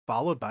go,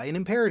 followed by an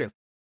imperative.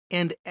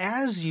 And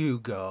as you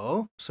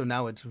go, so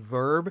now it's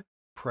verb,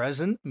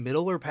 present,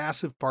 middle or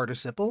passive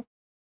participle,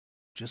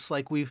 just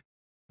like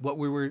what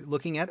we were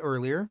looking at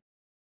earlier.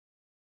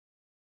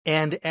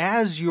 And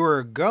as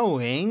you're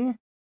going,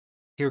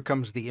 here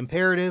comes the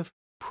imperative,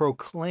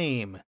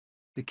 proclaim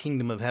the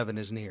kingdom of heaven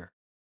is near.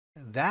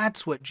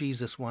 That's what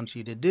Jesus wants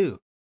you to do,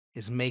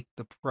 is make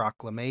the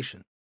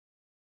proclamation.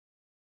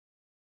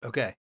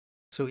 Okay,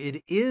 so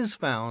it is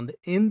found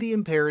in the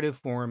imperative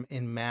form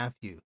in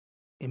Matthew.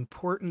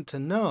 Important to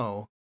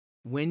know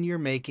when you're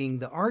making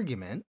the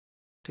argument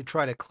to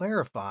try to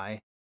clarify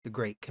the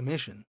Great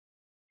Commission.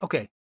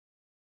 Okay,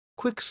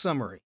 quick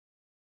summary.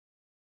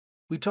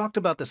 We talked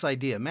about this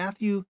idea.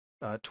 Matthew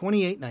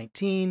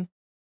 28:19,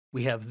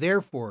 we have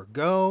therefore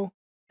go,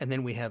 and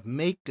then we have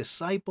make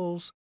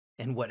disciples.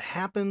 And what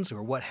happens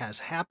or what has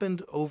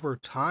happened over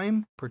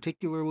time,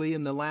 particularly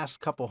in the last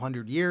couple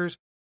hundred years,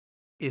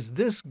 is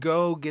this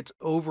go gets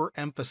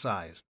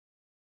overemphasized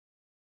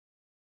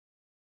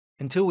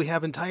until we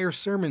have entire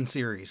sermon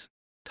series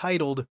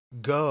titled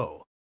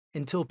Go,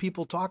 until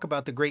people talk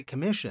about the Great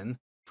Commission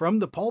from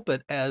the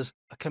pulpit as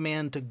a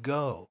command to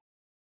go,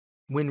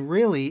 when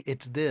really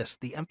it's this: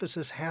 the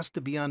emphasis has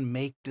to be on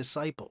make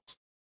disciples.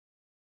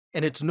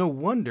 And it's no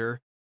wonder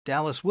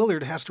Dallas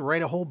Willard has to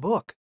write a whole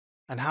book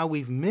on how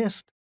we've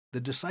missed the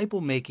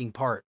disciple-making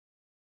part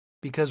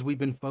because we've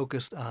been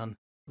focused on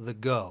the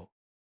go.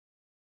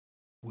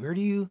 Where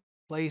do you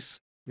place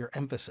your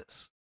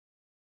emphasis?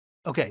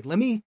 Okay, let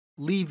me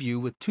leave you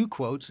with two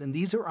quotes, and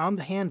these are on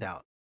the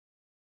handout.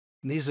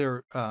 And these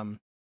are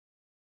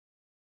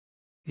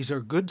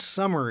good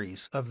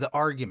summaries of the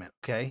argument,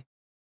 okay?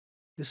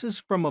 This is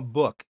from a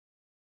book.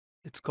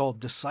 It's called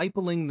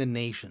Discipling the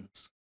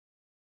Nations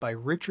by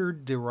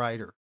Richard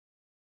DeRuyter,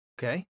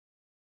 okay?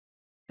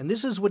 And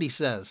this is what he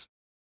says.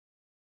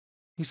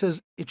 He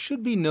says, it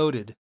should be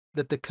noted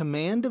that the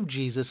command of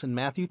Jesus in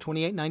Matthew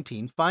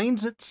 28:19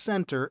 finds its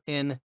center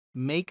in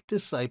make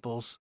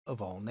disciples of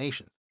all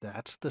nations.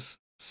 That's the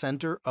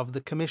center of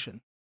the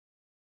commission.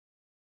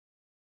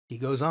 He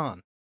goes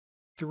on.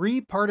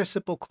 3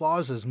 participle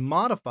clauses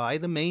modify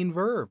the main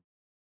verb.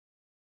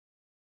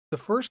 The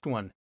first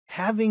one,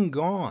 having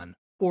gone,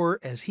 or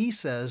as he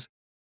says,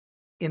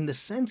 in the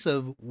sense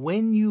of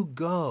when you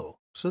go.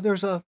 So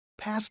there's a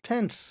past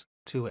tense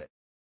to it.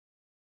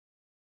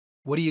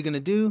 What are you going to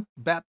do?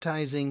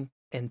 Baptizing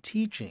and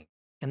teaching.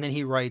 And then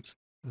he writes,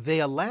 they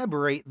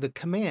elaborate the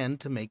command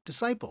to make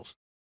disciples.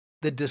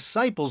 The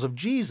disciples of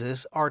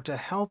Jesus are to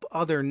help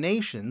other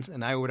nations,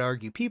 and I would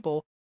argue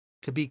people,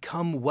 to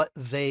become what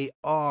they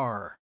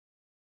are.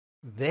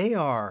 They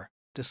are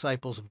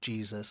disciples of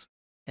Jesus,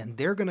 and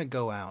they're going to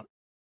go out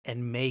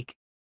and make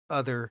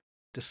other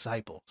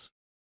disciples.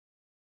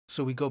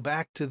 So we go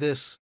back to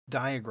this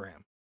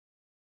diagram.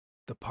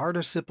 The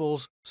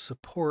participles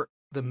support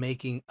the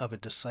making of a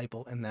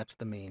disciple, and that's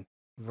the main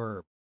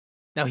verb.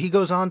 Now he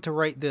goes on to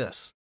write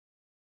this,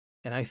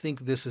 and I think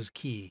this is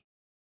key.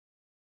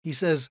 He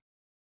says,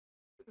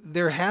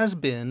 there has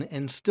been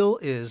and still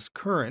is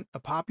current a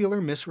popular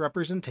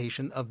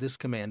misrepresentation of this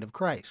command of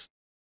Christ.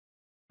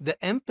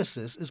 The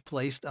emphasis is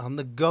placed on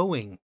the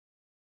going.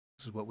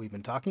 This is what we've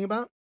been talking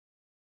about.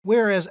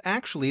 Whereas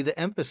actually the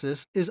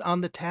emphasis is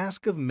on the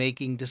task of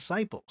making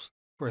disciples,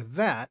 for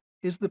that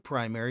is the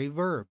primary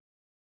verb,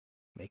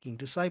 making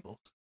disciples.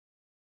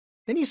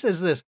 Then he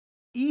says this,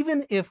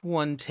 even if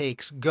one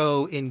takes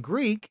go in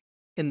Greek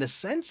in the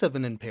sense of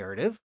an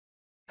imperative,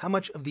 how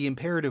much of the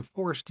imperative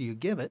force do you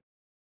give it?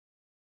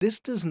 This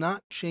does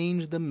not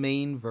change the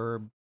main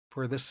verb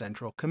for the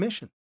central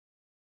commission.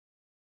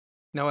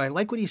 Now, I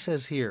like what he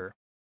says here.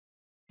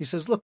 He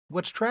says, look,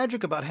 what's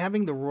tragic about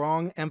having the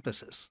wrong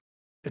emphasis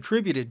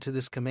attributed to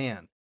this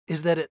command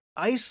is that it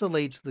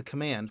isolates the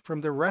command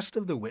from the rest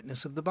of the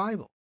witness of the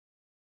Bible.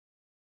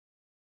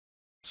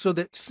 So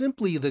that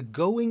simply the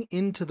going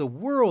into the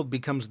world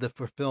becomes the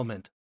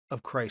fulfillment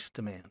of Christ's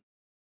demand.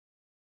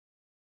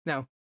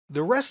 Now,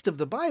 the rest of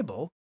the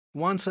Bible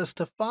wants us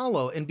to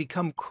follow and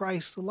become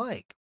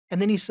Christ-like.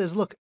 And then he says,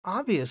 look,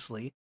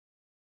 obviously,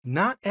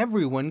 not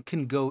everyone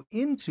can go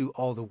into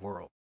all the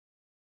world,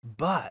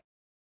 but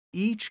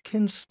each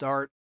can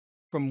start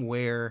from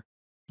where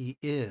he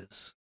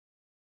is.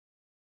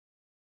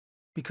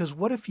 Because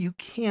what if you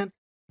can't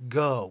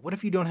go? What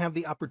if you don't have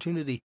the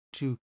opportunity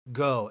to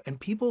go? And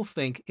people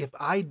think if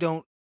I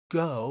don't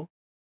go,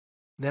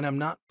 then I'm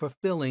not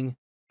fulfilling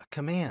a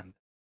command.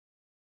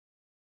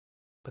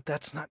 But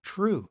that's not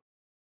true.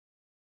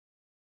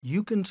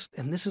 You can,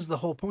 and this is the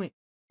whole point,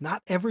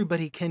 not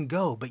everybody can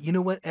go, but you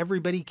know what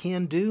everybody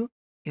can do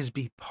is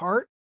be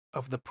part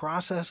of the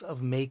process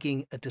of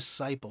making a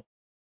disciple.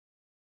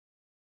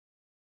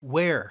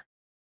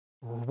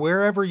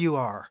 Wherever you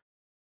are,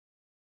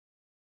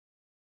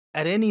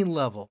 at any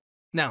level.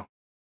 Now,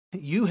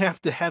 you have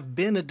to have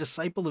been a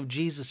disciple of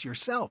Jesus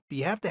yourself.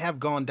 You have to have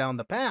gone down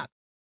the path.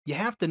 You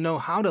have to know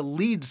how to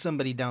lead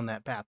somebody down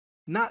that path.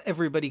 Not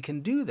everybody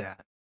can do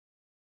that.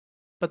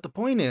 But the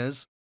point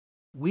is,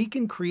 we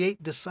can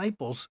create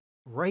disciples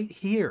right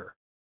here.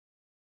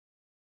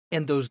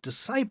 And those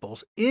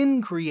disciples,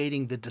 in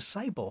creating the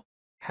disciple,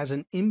 has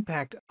an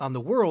impact on the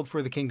world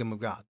for the kingdom of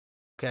God.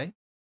 Okay?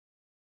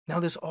 Now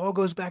this all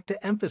goes back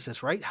to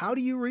emphasis, right? How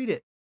do you read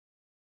it?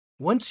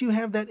 Once you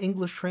have that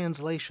English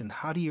translation,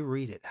 how do you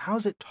read it?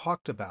 How's it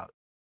talked about?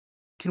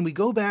 Can we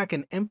go back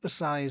and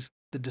emphasize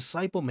the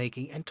disciple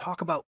making and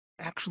talk about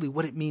actually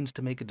what it means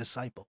to make a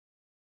disciple?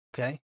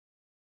 Okay?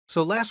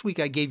 So last week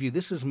I gave you,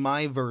 this is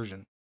my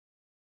version.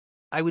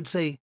 I would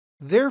say,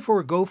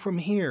 therefore go from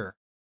here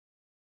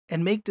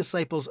and make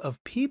disciples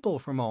of people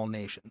from all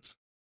nations,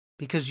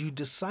 because you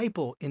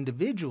disciple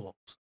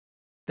individuals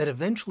that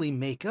eventually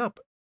make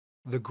up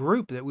the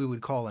group that we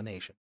would call a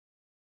nation.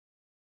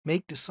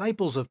 make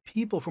disciples of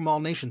people from all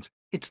nations.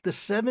 It's the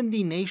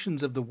 70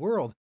 nations of the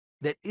world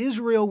that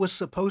Israel was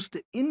supposed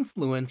to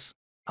influence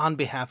on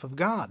behalf of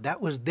God.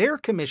 That was their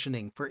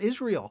commissioning for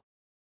Israel.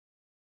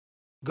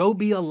 Go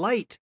be a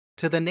light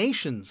to the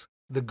nations,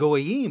 the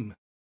Goyim.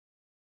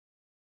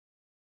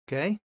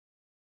 Okay?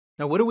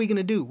 Now, what are we going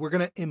to do? We're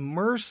going to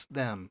immerse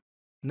them.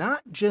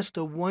 Not just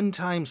a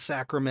one-time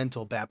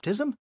sacramental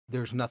baptism.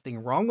 There's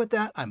nothing wrong with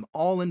that. I'm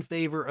all in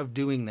favor of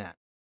doing that.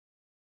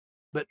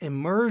 But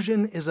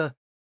immersion is a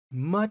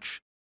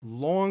much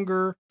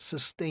longer,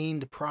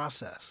 sustained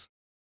process.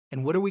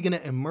 And what are we going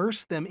to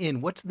immerse them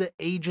in? What's the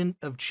agent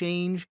of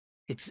change?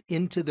 It's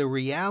into the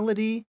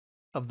reality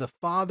of the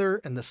Father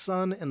and the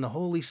Son and the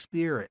Holy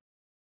Spirit.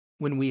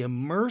 When we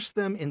immerse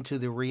them into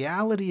the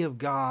reality of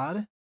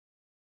God,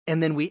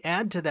 and then we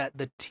add to that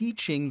the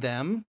teaching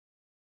them,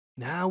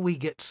 now we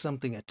get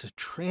something that's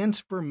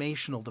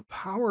transformational, the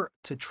power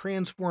to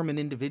transform an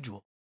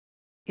individual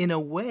in a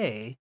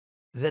way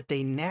that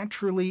they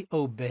naturally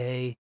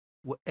obey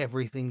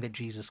everything that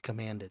Jesus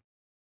commanded.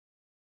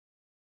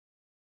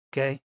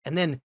 Okay? And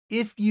then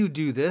if you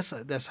do this,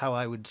 that's how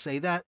I would say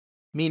that,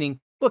 meaning,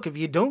 look, if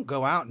you don't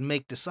go out and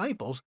make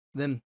disciples,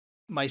 then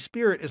my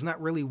Spirit is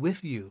not really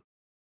with you.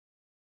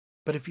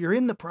 But if you're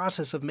in the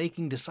process of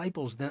making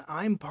disciples, then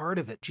I'm part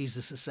of it,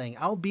 Jesus is saying.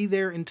 I'll be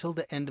there until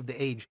the end of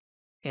the age.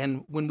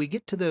 And when we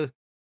get to the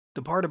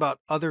part about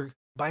other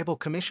Bible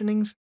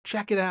commissionings,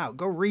 check it out.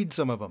 Go read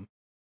some of them.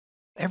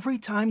 Every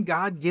time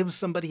God gives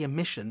somebody a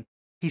mission,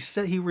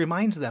 he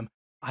reminds them,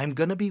 I'm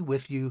going to be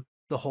with you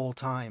the whole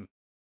time.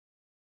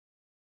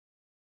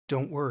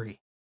 Don't worry.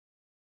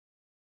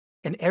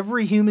 And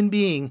every human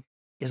being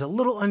is a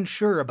little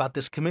unsure about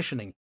this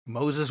commissioning.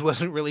 Moses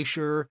wasn't really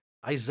sure.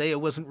 Isaiah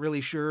wasn't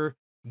really sure.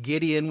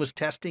 Gideon was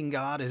testing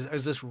God.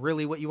 Is this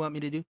really what you want me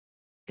to do?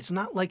 It's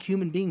not like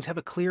human beings have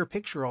a clear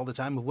picture all the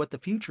time of what the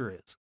future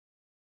is.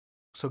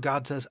 So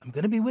God says, I'm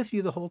going to be with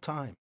you the whole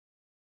time.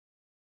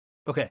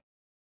 Okay,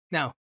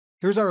 now,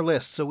 here's our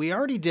list. So we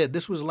already did,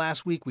 this was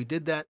last week, we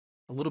did that,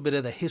 a little bit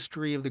of the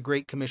history of the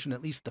Great Commission,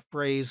 at least the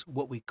phrase,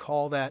 what we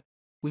call that.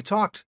 We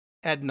talked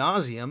ad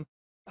nauseum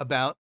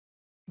about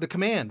the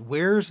command.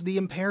 Where's the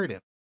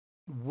imperative?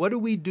 What do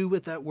we do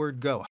with that word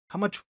go? How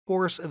much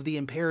force of the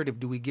imperative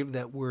do we give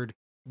that word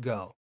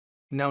go?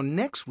 Now,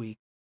 next week,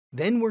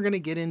 then we're going to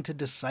get into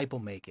disciple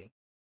making.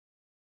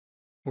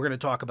 We're going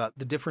to talk about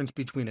the difference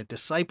between a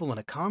disciple and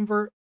a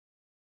convert.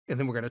 And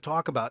then we're going to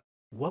talk about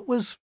what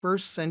was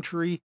first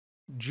century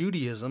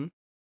Judaism,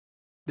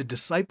 the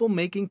disciple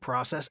making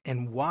process,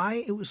 and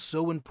why it was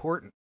so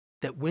important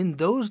that when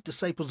those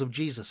disciples of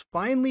Jesus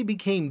finally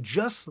became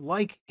just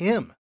like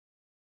him,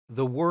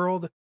 the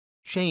world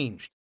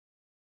changed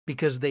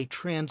because they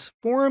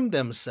transformed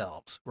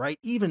themselves, right?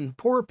 Even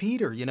poor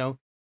Peter,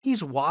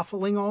 he's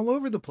waffling all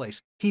over the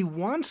place. He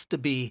wants to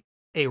be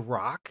a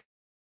rock,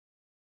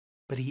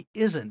 but he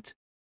isn't.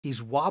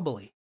 He's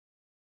wobbly.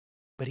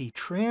 But he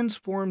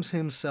transforms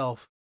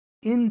himself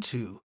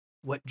into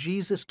what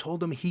Jesus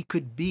told him he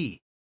could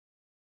be,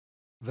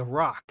 the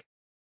rock.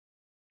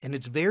 And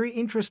it's very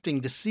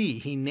interesting to see.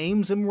 He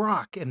names him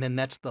rock, and then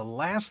that's the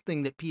last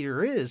thing that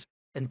Peter is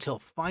until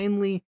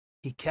finally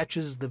he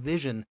catches the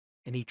vision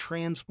and he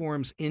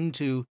transforms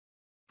into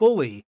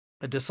fully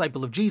a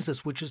disciple of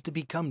Jesus, which is to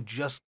become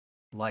just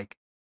like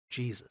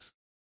Jesus.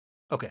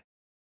 Okay,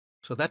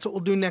 so that's what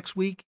we'll do next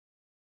week.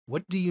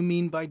 What do you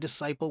mean by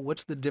disciple?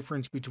 What's the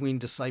difference between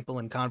disciple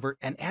and convert?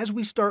 And as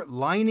we start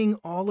lining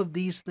all of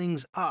these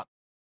things up,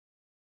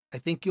 I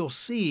think you'll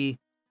see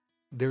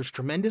there's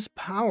tremendous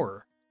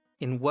power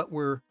in what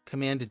we're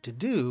commanded to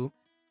do.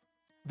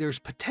 There's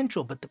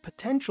potential, but the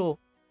potential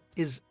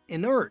is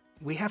inert.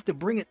 We have to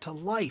bring it to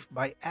life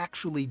by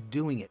actually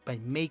doing it, by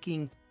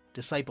making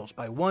disciples,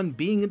 by one,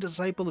 being a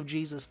disciple of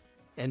Jesus,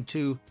 and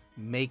two,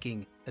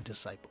 making a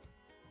disciple.